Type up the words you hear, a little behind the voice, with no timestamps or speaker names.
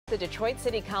The Detroit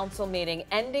City Council meeting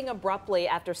ending abruptly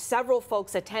after several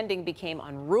folks attending became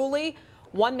unruly.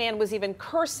 One man was even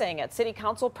cursing at City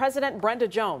Council President Brenda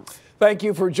Jones. Thank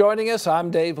you for joining us. I'm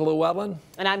Dave Llewellyn.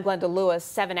 And I'm Glenda Lewis.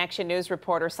 7 Action News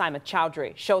reporter Simon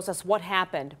Chowdhury shows us what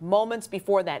happened moments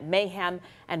before that mayhem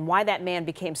and why that man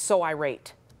became so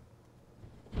irate.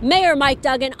 Mayor Mike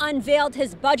Duggan unveiled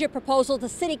his budget proposal to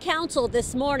City Council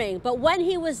this morning, but when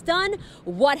he was done,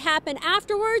 what happened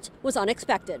afterwards was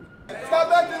unexpected.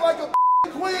 Stop acting like a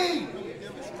queen!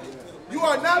 You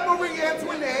are not Marie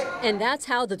Antoinette! And that's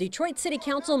how the Detroit City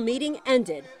Council meeting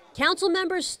ended. Council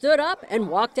members stood up and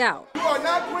walked out. You are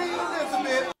not Queen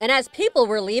Elizabeth! And as people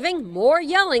were leaving, more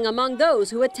yelling among those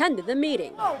who attended the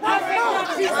meeting.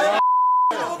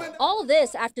 All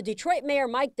this after Detroit Mayor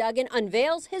Mike Duggan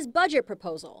unveils his budget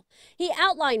proposal. He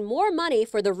outlined more money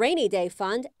for the Rainy Day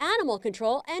Fund, animal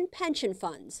control, and pension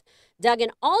funds.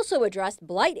 Duggan also addressed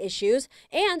blight issues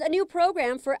and a new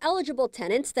program for eligible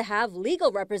tenants to have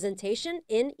legal representation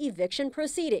in eviction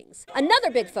proceedings.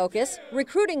 Another big focus,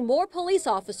 recruiting more police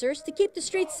officers to keep the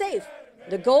streets safe.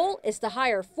 The goal is to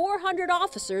hire 400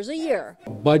 officers a year.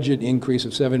 Budget increase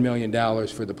of $7 million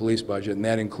for the police budget, and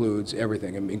that includes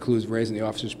everything. It includes raising the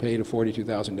officers' pay to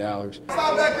 $42,000.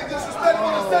 Stop acting disrespectful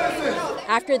to citizens!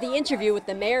 After the interview with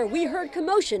the mayor, we heard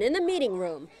commotion in the meeting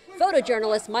room.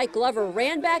 Photojournalist Mike Glover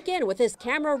ran back in with his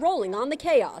camera rolling on the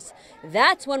chaos.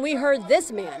 That's when we heard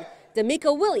this man,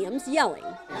 D'Amico Williams, yelling.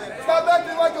 Stop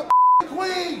acting like a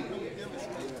queen!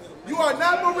 You are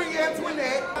not Marie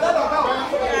Antoinette! Let her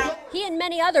go! He and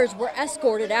many others were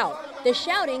escorted out. The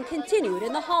shouting continued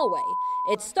in the hallway.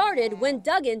 It started when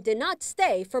Duggan did not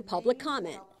stay for public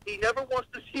comment. He never wants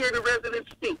to hear the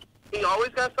residents speak. He always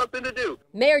got something to do.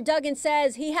 Mayor Duggan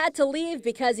says he had to leave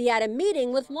because he had a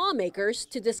meeting with lawmakers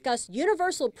to discuss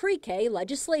universal pre-K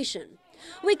legislation.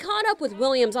 We caught up with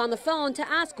Williams on the phone to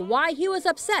ask why he was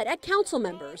upset at council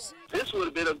members. This would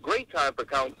have been a great time for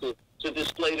council to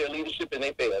display their leadership, and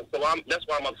they failed. So that's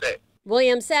why I'm upset.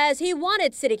 Williams says he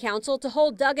wanted City Council to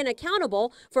hold Duggan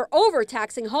accountable for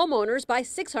overtaxing homeowners by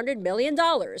 $600 million.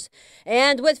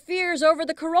 And with fears over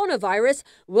the coronavirus,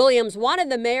 Williams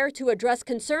wanted the mayor to address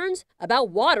concerns about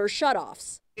water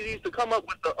shutoffs. He needs to come up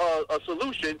with a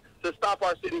solution to stop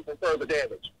our city from further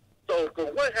damage. So for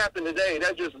what happened today,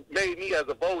 that just made me as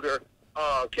a voter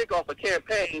kick off a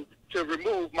campaign to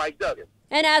remove Mike Duggan.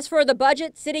 And as for the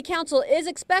budget, City Council is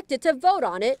expected to vote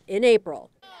on it in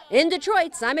April. In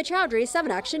Detroit, Simon Chowdhury,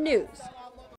 7 Action News.